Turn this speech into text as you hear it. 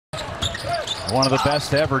One of the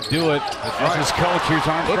best to ever do it. That's his coach. Here's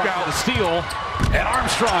Armstrong. Look out, the steal. And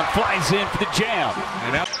Armstrong flies in for the jam.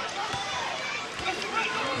 And out.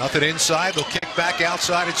 Nothing inside. They'll kick back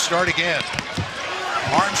outside and start again.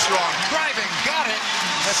 Armstrong driving, got it.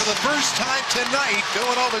 And for the first time tonight,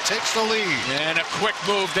 Villanova takes the lead. And a quick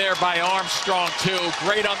move there by Armstrong, too.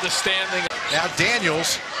 Great understanding. Now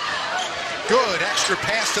Daniels. Good extra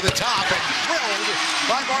pass to the top and drilled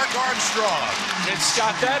by Mark Armstrong. And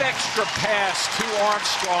Scott, that extra pass to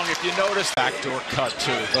Armstrong, if you notice, backdoor cut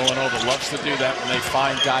too. Villanova loves to do that when they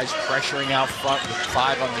find guys pressuring out front with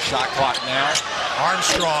 5 on the shot clock now.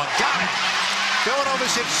 Armstrong got it.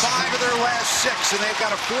 Villanova's hit 5 of their last 6, and they've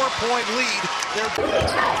got a 4-point lead.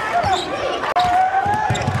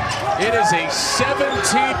 It is a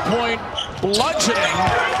 17-point bludgeoning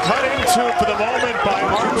cut into for the moment by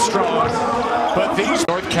Armstrong. But these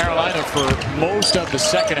North Carolina for most of the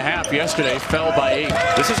second half yesterday fell by 8.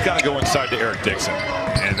 This has got to go inside to Eric Dixon.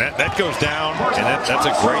 And that goes down, and that's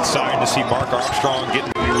a great sign to see Mark Armstrong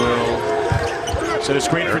getting. He will set a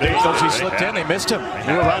screen for Daniels. He slipped in. They missed him.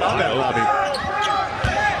 They were right on that lobby.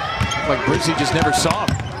 Like Brizzy just never saw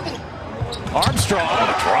him. Armstrong on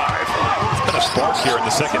the drive. It's been a spark here in the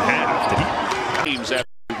second half. Teams after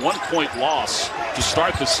a 1-point loss to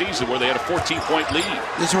start the season where they had a 14-point lead.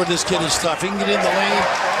 This is where this kid is tough. He can get in the lane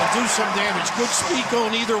and do some damage. Good speed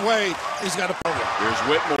going either way. He's got a problem. Here's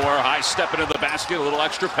Whitmore, high step into the basket, a little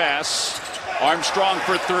extra pass. Armstrong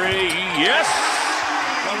for 3. Yes!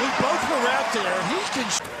 Well, we both were out there. He can.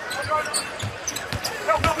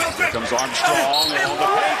 Here comes Armstrong and on the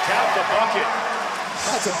paint, count the bucket.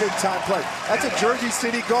 That's a big-time play. That's a Jersey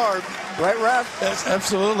City guard, right, Raph? Yes,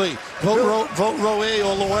 absolutely. Vote row A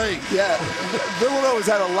all the way. Yeah. Villanova's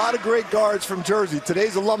had a lot of great guards from Jersey.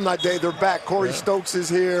 Today's Alumni Day. They're back. Corey Stokes is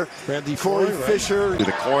here. Corey Fisher. To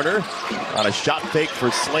the corner on a shot fake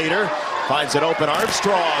for Slater. Finds it open.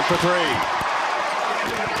 Armstrong for 3.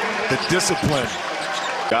 The discipline.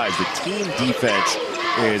 Guys, the team defense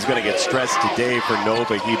is going to get stressed today for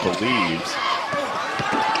Nova, he believes.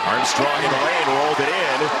 Armstrong in the lane, rolled it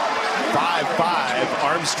in. 5-5,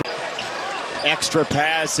 Armstrong. Extra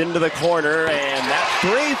pass into the corner, and that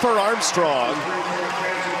 3 for Armstrong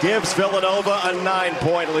gives Villanova a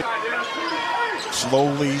 9-point lead.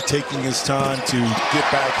 Slowly taking his time to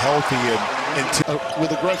get back healthy and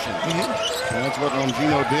with aggression. And that's what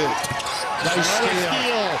Longino did. Nice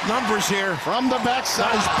steal. Numbers here from the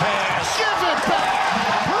backside. Nice pass. Give it back.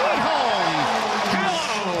 Put it home.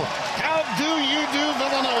 Hello. How do you do,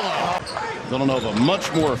 Villanova? Villanova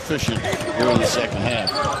much more efficient here in the second half.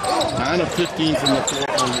 9 of 15 from the floor.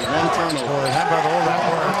 Only 1 turnover. Boy, how about all that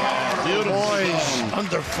work? Beautiful. Boys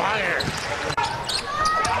under fire.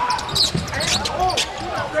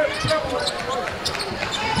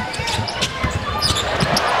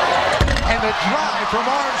 And the drive from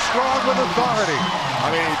Armstrong with authority. I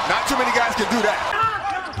mean, not too many guys can do that.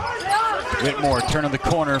 Whitmore turning the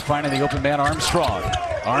corner, finding the open man Armstrong.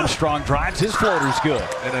 Armstrong drives, his floater's good.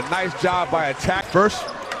 And a nice job by attack. First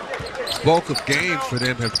bulk of games for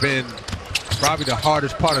them have been probably the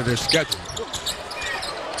hardest part of their schedule.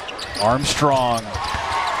 Armstrong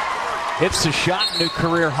hits the shot, new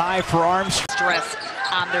career high for Armstrong. Stress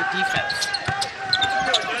on their defense.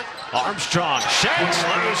 Armstrong shakes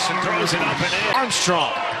loose and throws it up and in.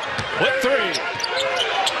 Armstrong with 3.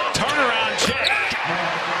 Turnaround check.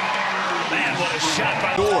 Man, what a shot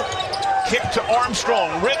by Door. Kick to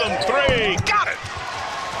Armstrong. Rhythm 3. Got it.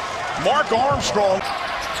 Mark Armstrong.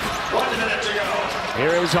 1 minute to go.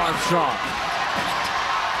 Here is Armstrong.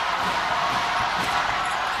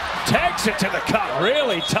 Takes it to the cup.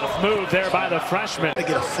 Really tough move there by the freshman. They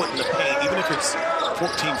get a foot in the paint, even if it's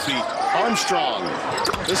 14 feet. Armstrong.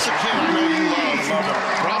 This is a kid I know you love.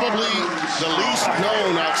 Probably the least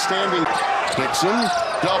known outstanding. Dixon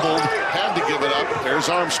doubled, had to give it up. There's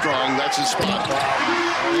Armstrong. That's his spot.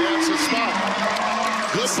 That's his spot.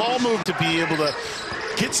 Good ball move to be able to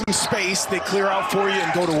get some space. They clear out for you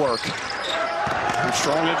and go to work.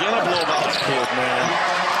 Armstrong again, a blow by this kid, man.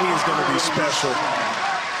 He is going to be special.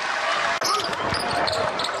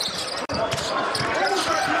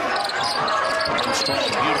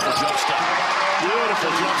 Beautiful jump step.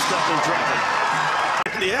 Beautiful jump step and driving.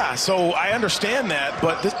 Yeah, so I understand that,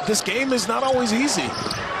 but this game is not always easy.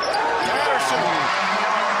 Patterson.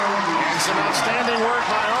 And some outstanding work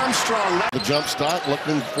by Armstrong. The jump stop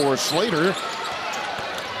looking for Slater.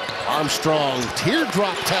 Armstrong,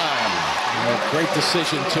 teardrop time. Great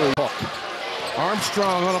decision too.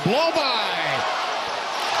 Armstrong on a blow-by.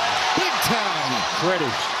 Big time.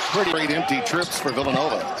 Pretty great empty trips for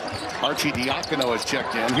Villanova. Archie Diacono has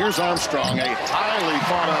checked in. Here's Armstrong, a highly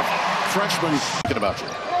thought of freshman. Thinking about you.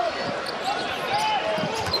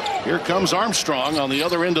 Here comes Armstrong on the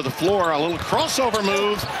other end of the floor. A little crossover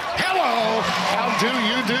move. Hello! How do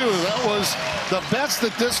you do? That was the best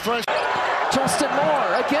that this freshman. Justin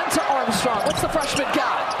Moore again to Armstrong. What's the freshman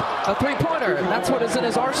got? A three-pointer. That's what is in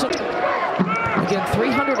his arsenal. Again,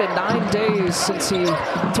 309 days since he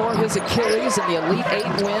tore his Achilles in the Elite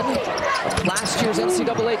Eight win of last year's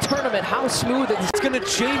NCAA tournament. How smooth is it's going to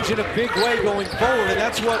change in a big way going forward, and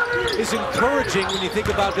that's what is encouraging when you think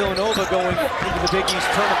about Villanova going into the Big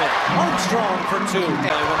East tournament. Armstrong for two. When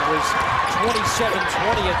it was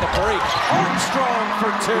 27-20 at the break. Armstrong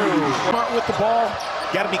for two. Smart with the ball.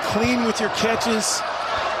 Got to be clean with your catches.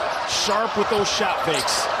 Sharp with those shot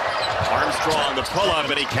fakes. Armstrong, the pull-up,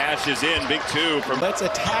 and he cashes in. Big two from. Let's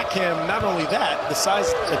attack him. Not only that, the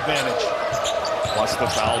size advantage. Plus the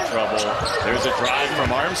foul trouble. There's a drive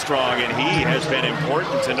from Armstrong, and he has been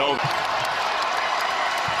important to know.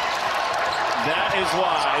 That is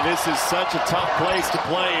why this is such a tough place to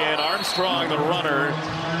play in. Armstrong, the runner,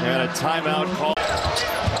 and a timeout call.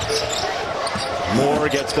 Moore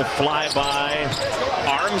gets the flyby.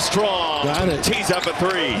 Armstrong Got it. tees up a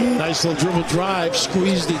three. Nice little dribble drive.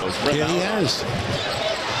 Squeezed it. Yeah, he has.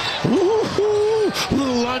 Woo-hoo!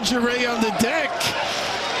 Little lingerie on the deck.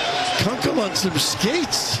 Kunkel on some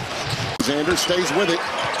skates. Xander stays with it.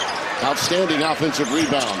 Outstanding offensive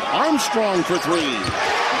rebound. Armstrong for three.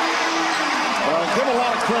 Give a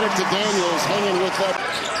lot of credit to Daniels hanging with that.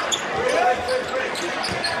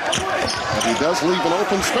 But he does leave an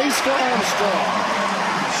open space for Armstrong.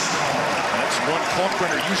 That's one clock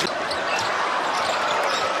runner usually.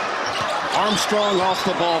 Armstrong off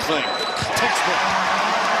the ball fake. Textbook.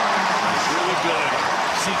 Really good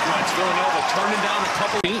sequence. Villanova turning down a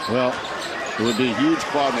couple. Well, it would be a huge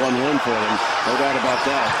quad one win for them. No doubt about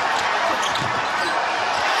that.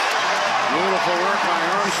 Beautiful work by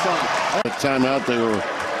Armstrong. At the timeout,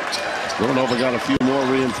 Villanova got a few more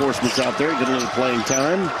reinforcements out there. Get a little playing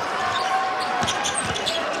time.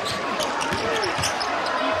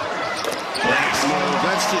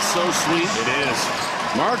 That's just so sweet. It is.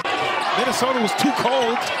 Mark. Minnesota was too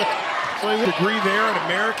cold. Playing a degree there in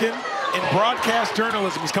American and broadcast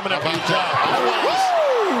journalism is coming up with a job.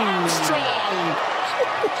 Strong.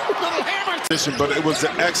 Little hammer. But it was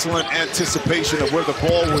an excellent anticipation of where the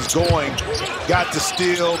ball was going. Got to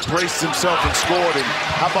steal, braced himself and scored. And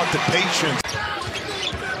how about the patience?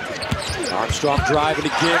 Armstrong driving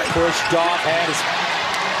again, pushed off, had his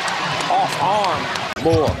off arm.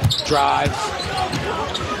 Moore drives.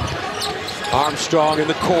 Armstrong in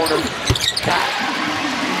the corner.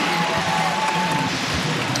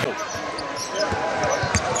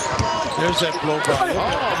 There's that blow by.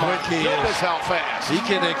 Oh, my goodness, how fast. He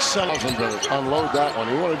can accelerate to unload that one.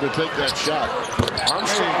 He wanted to take that shot.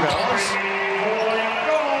 Armstrong goes.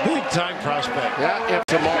 Big time prospect. Yeah, if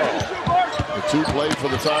tomorrow. The two played for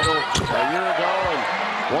the title a year ago,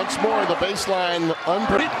 and once more the baseline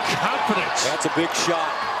unpredictable confidence. That's a big shot.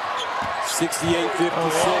 68-56.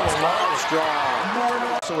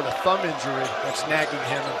 Armstrong. So with a thumb injury, that's nagging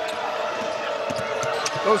him.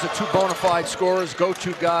 Those are two bona fide scorers,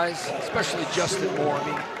 go-to guys, especially Justin Moore. I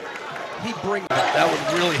mean, he brings that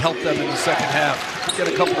would really help them in the second half. Get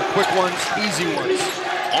a couple of quick ones, easy ones.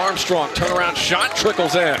 Armstrong, turnaround shot,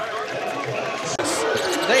 trickles in.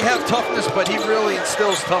 They have toughness, but he really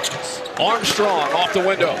instills toughness. Armstrong off the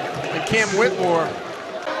window. And Cam Whitmore.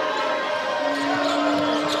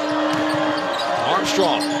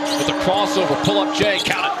 Armstrong with the crossover, pull-up J,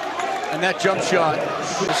 count it. And that jump shot.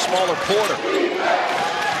 The smaller quarter.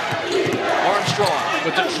 Armstrong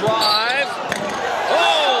with the drive.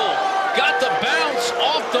 Oh! Got the bounce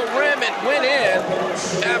off the rim. It went in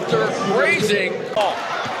after grazing. Oh.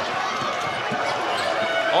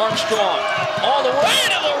 Armstrong all the way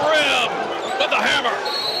to the rim with the hammer.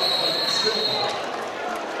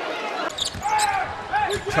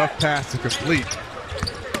 Tough pass to complete.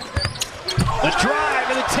 The drive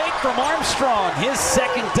and the take from Armstrong, his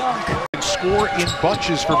second dunk. And score in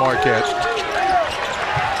bunches for Marquette.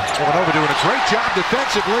 Villanova doing a great job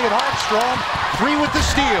defensively, and Armstrong free with the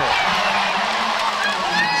steal.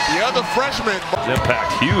 The other freshman.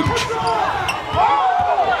 Impact huge.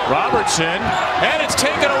 Robertson, and it's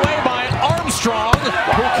taken away by Armstrong,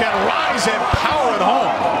 who can rise and power it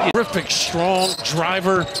home. Terrific, strong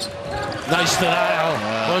driver. Nice denial.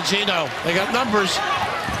 Bongino, they got numbers.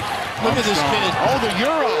 Look at this kid. Oh,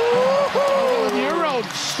 the Euro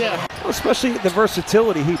step. Especially the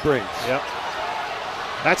versatility he brings. Yep.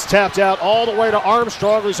 That's tapped out all the way to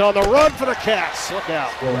Armstrong, who's on the run for the Cats. Look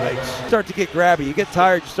out. Start to get grabby. You get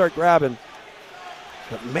tired, you start grabbing.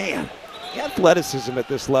 But man, the athleticism at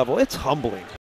this level, it's humbling.